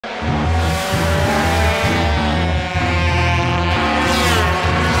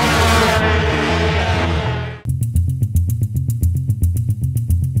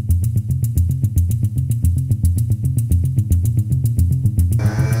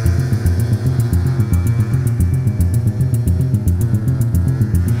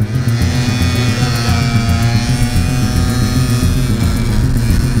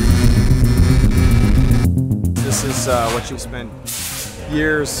is what you spent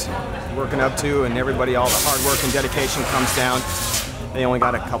years working up to, and everybody, all the hard work and dedication comes down. They only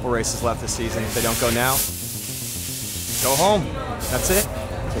got a couple races left this season. If they don't go now, go home. That's it.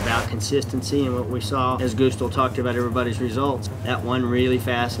 It's about consistency, and what we saw, as Gusto talked about everybody's results, that one really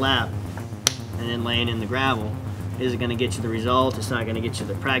fast lap and then laying in the gravel isn't going to get you the result. It's not going to get you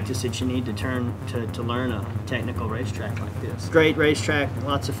the practice that you need to learn a technical racetrack like this. Great racetrack,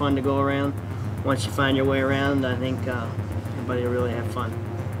 lots of fun to go around. Once you find your way around, I think everybody will really have fun.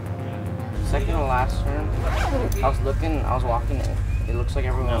 Second to last turn, I was walking, it looks like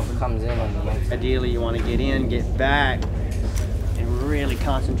everyone comes in on the next. Ideally, you want to get in, get back, and really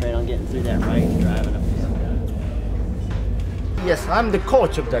concentrate on getting through that right and driving uphill. Yes, I'm the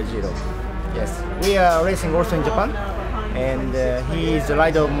coach of Daijiro. Yes, we are racing also in Japan, and he is the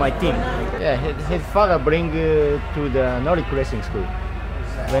rider of my team. Yeah, his father bring to the Nordic racing school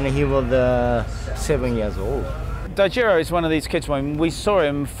when he was 7 years old. Daijiro is one of these kids. When we saw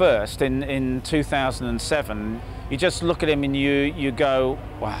him first in 2007, you just look at him and you go,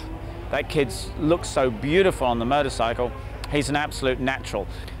 wow, that kid looks so beautiful on the motorcycle. He's an absolute natural.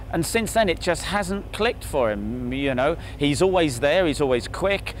 And since then, it just hasn't clicked for him. You know, he's always there, he's always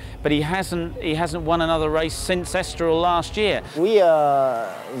quick, but he hasn't won another race since Sturla last year. We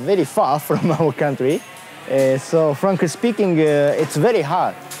are very far from our country, so frankly speaking, it's very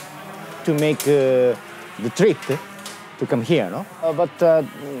hard to make the trip to come here, no? But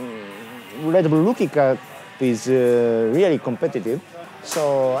Red Bull Rookie Cup is really competitive.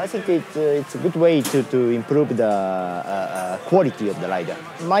 So I think it's a good way to improve the quality of the rider.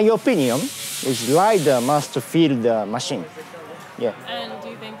 My opinion is rider must feel the machine. Yeah. And do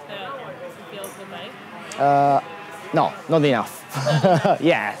you think that he feels the bike? No, not enough.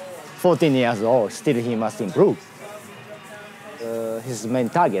 Yeah, 14 years old, still he must improve. His main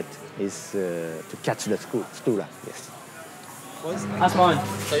target is to catch the Sturla, yes. That's mine.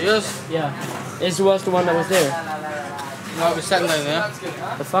 So yours? Yeah. This was the one that was there. No, it was sitting down there.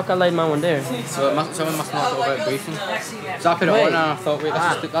 The fuck, I laid my one there. So someone must not have about briefing. So I put it on and I thought, wait,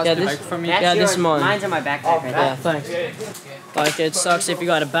 that's too big for me. Yeah, this is mine. Mine's in my backpack right there. Yeah, thanks. Like, it sucks if you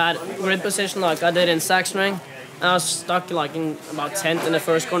got a bad grid position like I did in Sax Ring. I was stuck like in about 10th in the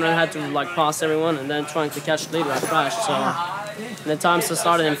first corner and had to like pass everyone, and then trying to catch the leader, I crashed. So the times I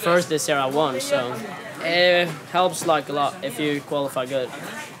started in first this year, I won. So it helps like a lot if you qualify good.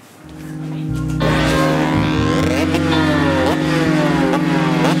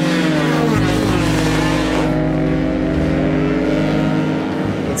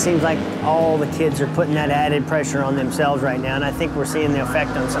 It seems like all the kids are putting that added pressure on themselves right now, and I think we're seeing the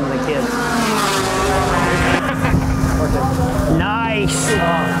effect on some of the kids. Nice!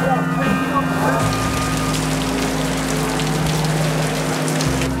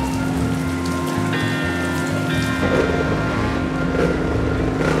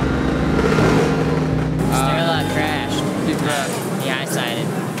 Sturla crashed. Who crashed? Yeah, I sided.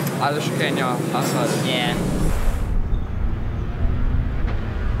 I just chicane, yeah. I sided. Yeah.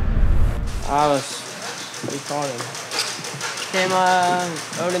 I was retarded. Came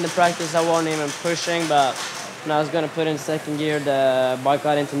out in the practice, I wasn't even pushing, but when I was gonna put in second gear, the bike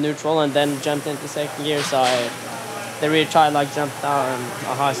got into neutral and then jumped into second gear, so they really tried like jumped out and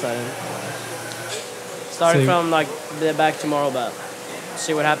I high sided. Started from like the back tomorrow, but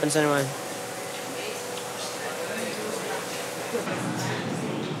see what happens anyway.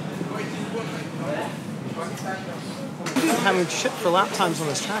 Having shit for lap times on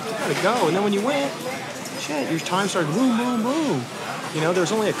this track, you gotta go. And then when you went, shit, your time started boom, boom, boom. You know,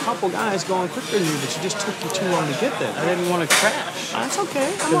 there's only a couple guys going quicker than you, but you just took you too long to get there. I didn't want to crash. That's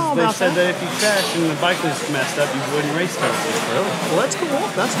okay. I'm all about that. They said that if you crashed and the bike was messed up, you wouldn't race terribly. Really? Well, that's cool.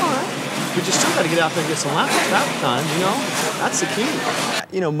 That's all right. But you still got to get out there and get some lap time, you know? That's the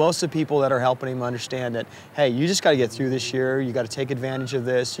key. You know, most of the people that are helping him understand that, hey, you just got to get through this year. You got to take advantage of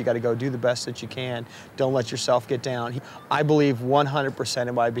this. You got to go do the best that you can. Don't let yourself get down. I believe 100%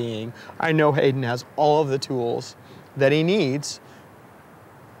 in my being. I know Hayden has all of the tools that he needs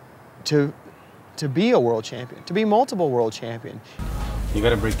to be a world champion, to be multiple world champion. You got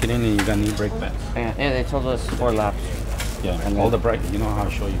to break it in and you got to need brake pads. Yeah, they told us 4 laps. Yeah, and all the brake, you know how to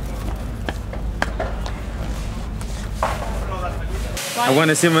show you. I want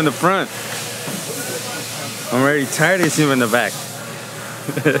to see him in the front. I'm already tired of seeing him in the back.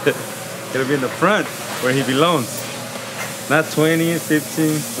 Gotta be in the front where he belongs. Not 20,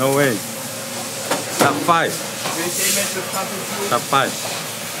 15, no way. Top 5. Top 5.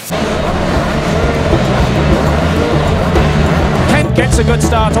 Kent gets a good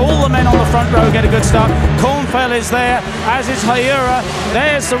start. All the men on the front row get a good start. Corn Rafael is there, as is Hyura.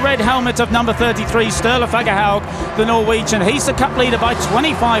 There's the red helmet of number 33, Sturla Fagerhaug, the Norwegian. He's the cup leader by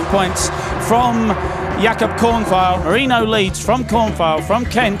 25 points from Jakob Kornfeil. Marino leads from Kornfeil, from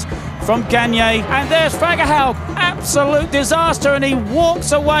Kent, from Gagne, and there's Fagerhaug. Absolute disaster, and he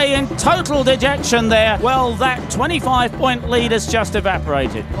walks away in total dejection there. Well, that 25-point lead has just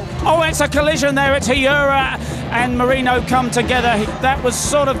evaporated. Oh, it's a collision there. It's Hyura and Marino come together. That was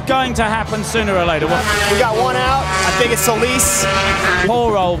sort of going to happen sooner or later. We got one out. I think it's Elise.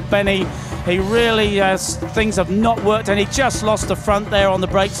 Poor old Benny. He really has, things have not worked, and he just lost the front there on the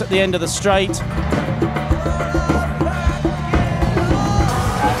brakes at the end of the straight.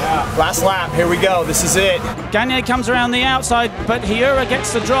 Last lap, here we go, this is it. Gagne comes around the outside, but Hyura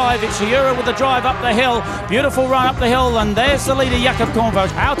gets the drive. It's Hyura with the drive up the hill. Beautiful run up the hill, and there's the leader, Jakob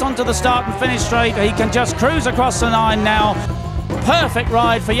Kornfeil, out onto the start and finish straight. He can just cruise across the line now. Perfect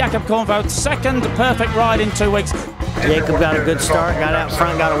ride for Jakob Kornfeil, second perfect ride in 2 weeks. Jacob got a good start, got out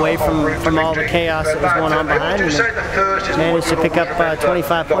front, got away from all the chaos that was going on behind him, and managed to pick up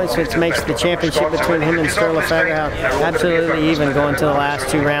 25 points, which makes the championship between him and Sturla Fagerhaug absolutely even going to the last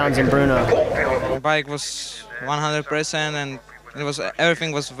 2 rounds in Brno. The bike was 100% and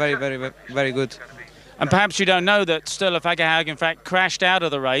everything was very, very, very good. And perhaps you don't know that Sturla Fagerhaug in fact crashed out of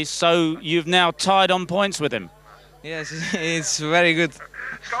the race, so you've now tied on points with him. Yes, it's very good.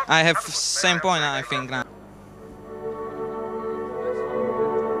 I have same point, I think, now.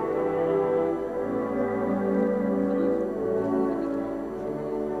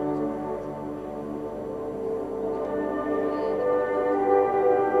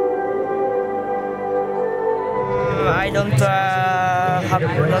 I don't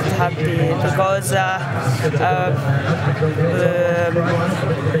not happy because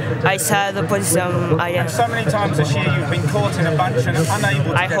I saw the position. So many times this year you've been caught in a bunch and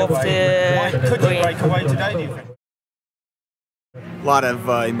unable to I hope Why could you break away today, do you think? A lot of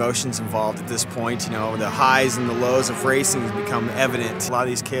emotions involved at this point. You know, the highs and the lows of racing has become evident. A lot of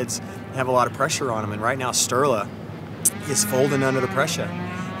these kids have a lot of pressure on them, and right now Sturla is folding under the pressure.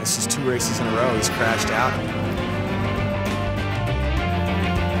 This is 2 races in a row. He's crashed out.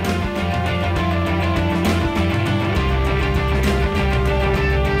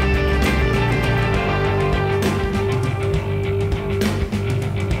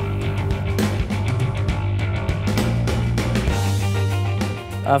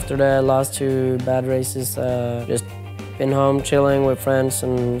 After the last 2 bad races, just been home chilling with friends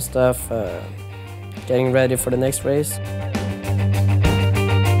and stuff, getting ready for the next race.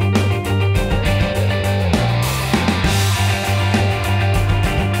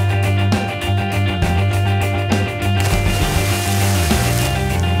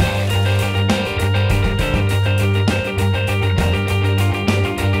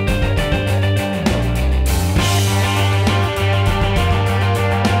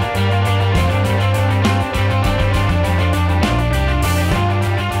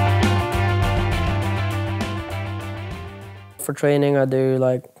 For training, I do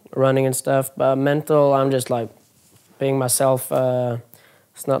like running and stuff, but mental, I'm just like being myself.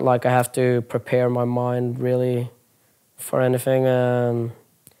 It's not like I have to prepare my mind really for anything.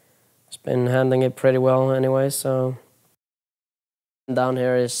 Just been handling it pretty well anyway, so. Down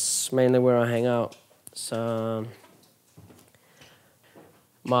here is mainly where I hang out. So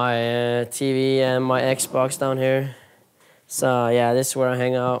my TV and my Xbox down here. So yeah, this is where I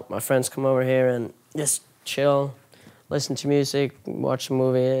hang out. My friends come over here and just chill. Listen to music, watch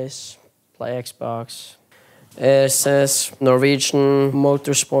movies, play Xbox. It says Norwegian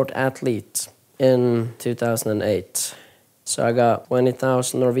motorsport athlete in 2008. So I got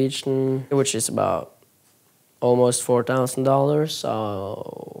 20,000 Norwegian, which is about almost $4,000.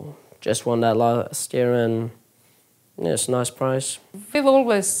 So just won that last year, and yeah, it's a nice prize. We've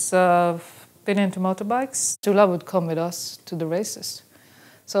always been into motorbikes. Sturla would come with us to the races.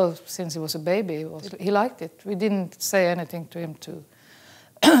 So since he was a baby, he liked it. We didn't say anything to him to,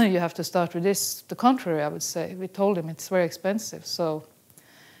 you have to start with this. The contrary, I would say. We told him it's very expensive, so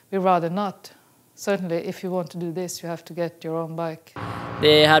we'd rather not. Certainly, if you want to do this, you have to get your own bike.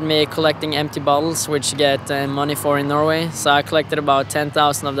 They had me collecting empty bottles, which you get money for in Norway. So I collected about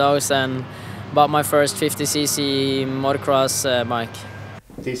 10,000 of those and bought my first 50cc motocross bike.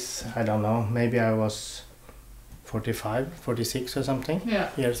 This, I don't know, maybe I was 45, 46 or something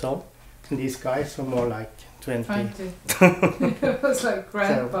years old. And these guys were more like 20. It was like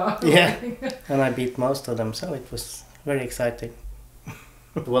grandpa. So, yeah, and I beat most of them, so it was very exciting.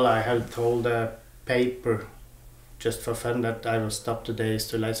 Well, I had told the paper just for fun that I will stop today.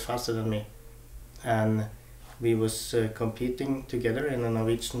 Sturla is faster than me. And we was competing together in a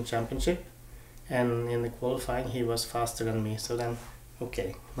Norwegian championship. And in the qualifying he was faster than me, so then,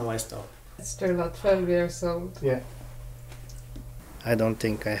 okay, now I stop. Sturla, 12 years old. Yeah. I don't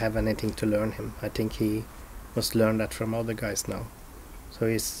think I have anything to learn him. I think he must learn that from other guys now. So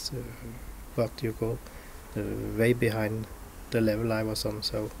he's, what do you call, way behind the level I was on,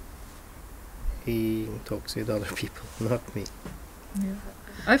 so he talks with other people, not me. Yeah.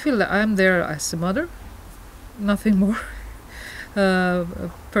 I feel that I'm there as a mother, nothing more. A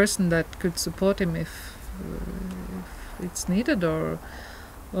person that could support him if it's needed, or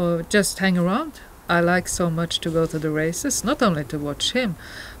just hang around. I like so much to go to the races, not only to watch him,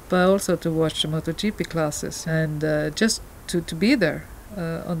 but also to watch the MotoGP classes and just to be there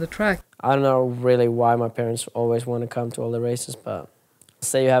on the track. I don't know really why my parents always want to come to all the races, but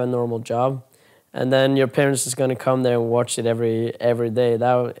say you have a normal job, and then your parents is going to come there and watch it every day.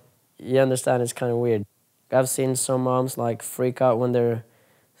 That, you understand, it's kind of weird. I've seen some moms like freak out when their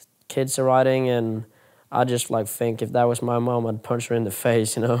kids are riding, and I just like think if that was my mom, I'd punch her in the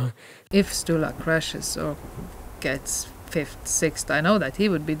face, you know. If Sturla crashes or gets 5th, 6th, I know that he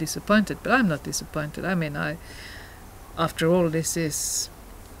would be disappointed, but I'm not disappointed. I mean, after all, this is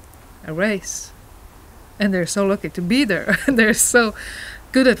a race, and they're so lucky to be there. They're so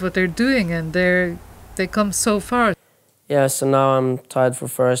good at what they're doing, and they come so far. Yeah, so now I'm tied for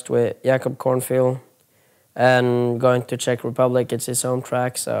first with Jakob Cornfield, and going to Czech Republic. It's his home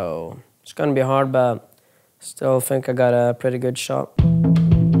track, so it's going to be hard, but still think I got a pretty good shot.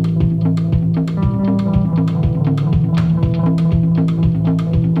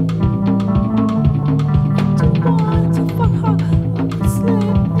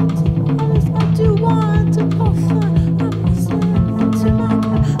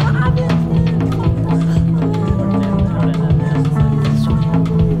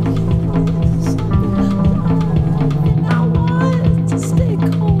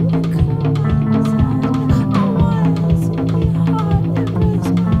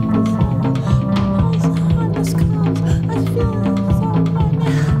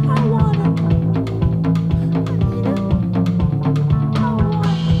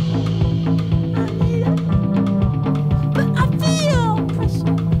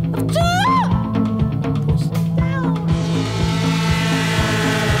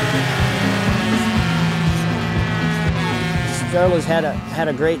 Sturla's had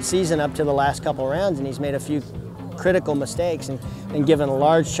a great season up to the last couple rounds, and he's made a few critical mistakes and given a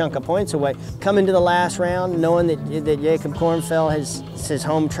large chunk of points away. Coming to the last round, knowing that Jakob Cornfield has his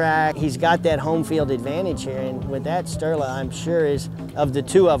home track, he's got that home field advantage here, and with that, Sturla, I'm sure, is, of the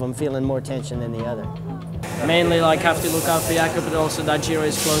two of them, feeling more tension than the other. Mainly have to look out for Jakob, but also that Giro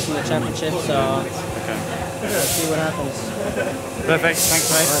is close in the championship, so let's see what happens. Perfect,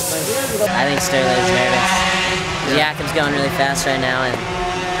 thanks mate. I think Sturla is nervous. Jakob's going really fast right now, and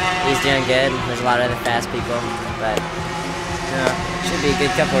he's doing good. There's a lot of other fast people, but should be a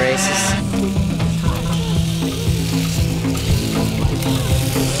good couple races.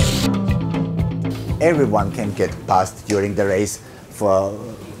 Everyone can get past during the race for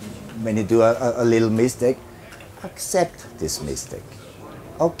when you do a little mistake. Accept this mistake.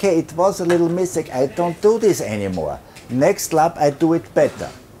 Okay, it was a little mistake. I don't do this anymore. Next lap I do it better.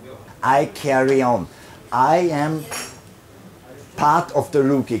 I carry on. I am part of the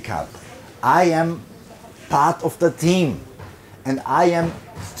Rookie Cup. I am part of the team. And I am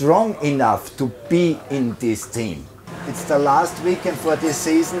strong enough to be in this team. It's the last weekend for this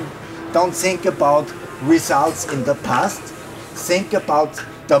season. Don't think about results in the past. Think about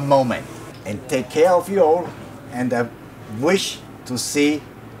the moment. And take care of you all. And I wish to see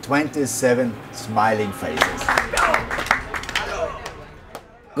 27 smiling faces.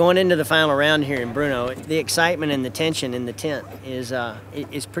 Going into the final round here in Brno, the excitement and the tension in the tent is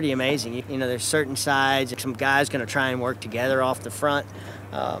pretty amazing. You know, there's certain sides, some guys going to try and work together off the front.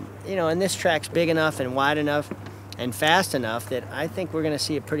 You know, and this track's big enough and wide enough and fast enough that I think we're going to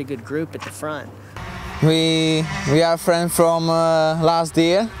see a pretty good group at the front. We are friends from last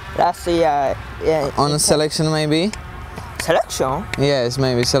year. Last year, yeah. On a selection maybe. Selection? Yes,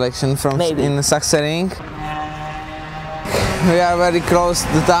 maybe selection from in the Sachsenring. We are very close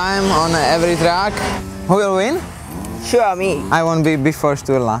to time on every track. Who will win? Sure, me. I won't be before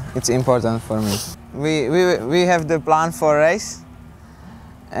Sturla. It's important for me. We have the plan for race,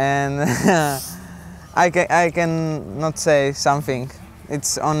 and I can not say something.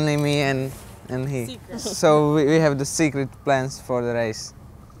 It's only me and he. So we have the secret plans for the race.